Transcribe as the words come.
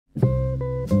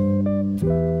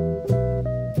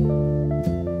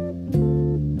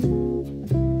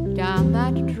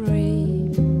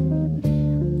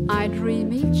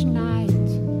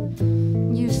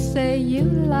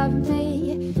of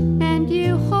me and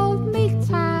you hold me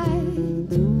tight,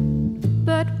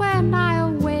 but when I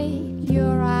awake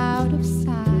you're out of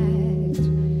sight.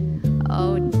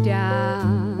 Oh,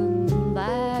 down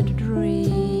that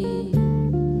dream,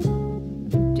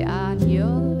 down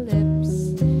your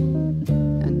lips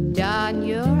and down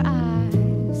your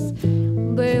eyes,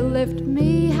 they lift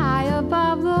me high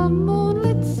above the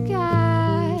moonlit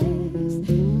skies.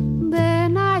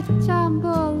 Then I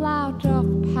tumble out of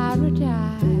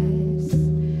paradise.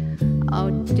 Oh,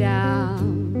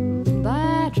 down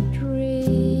that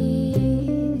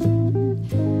dream,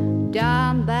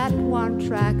 down that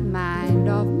one-track mind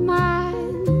of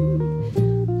mine.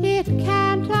 It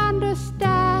can't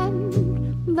understand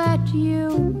that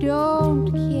you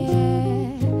don't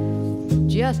care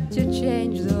just to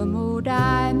change the mood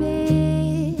I'm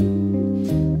in.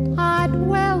 I'd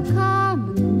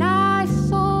welcome a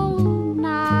nice old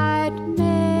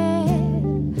nightmare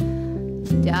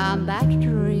down that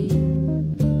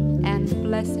dream and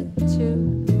bless it too.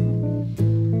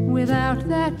 Without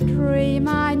that dream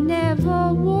I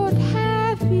never would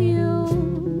have you,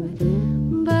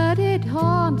 but it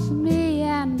haunts me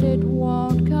and it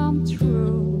won't come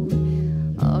true.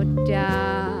 Oh,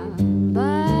 down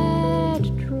that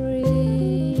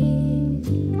dream.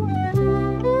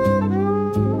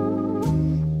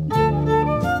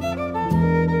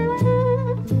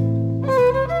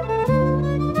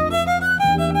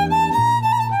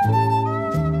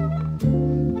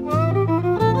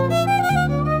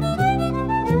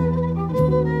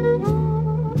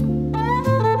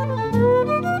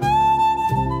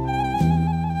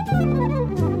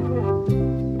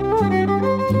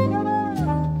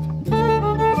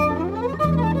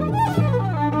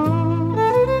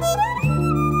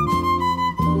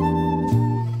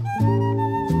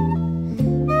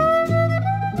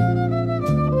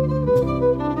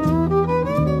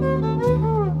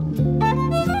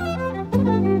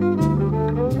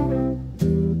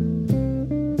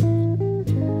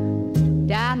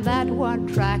 Down that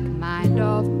one-track mind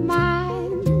of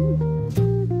mine,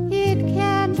 it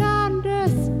can't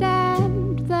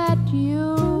understand that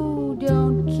you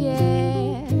don't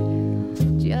care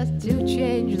just to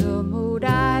change the mood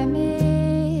I'm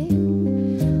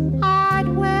in. I'd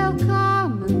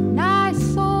welcome a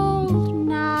nice old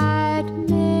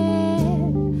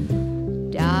nightmare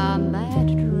down that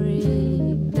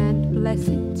dream and bless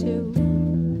it too.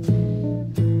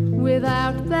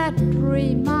 Without that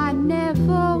dream I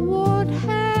never would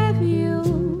have you,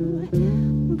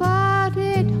 but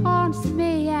it haunts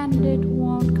me and it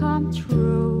won't come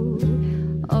true.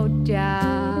 Oh,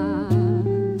 down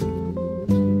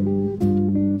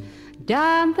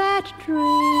that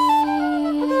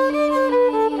dream.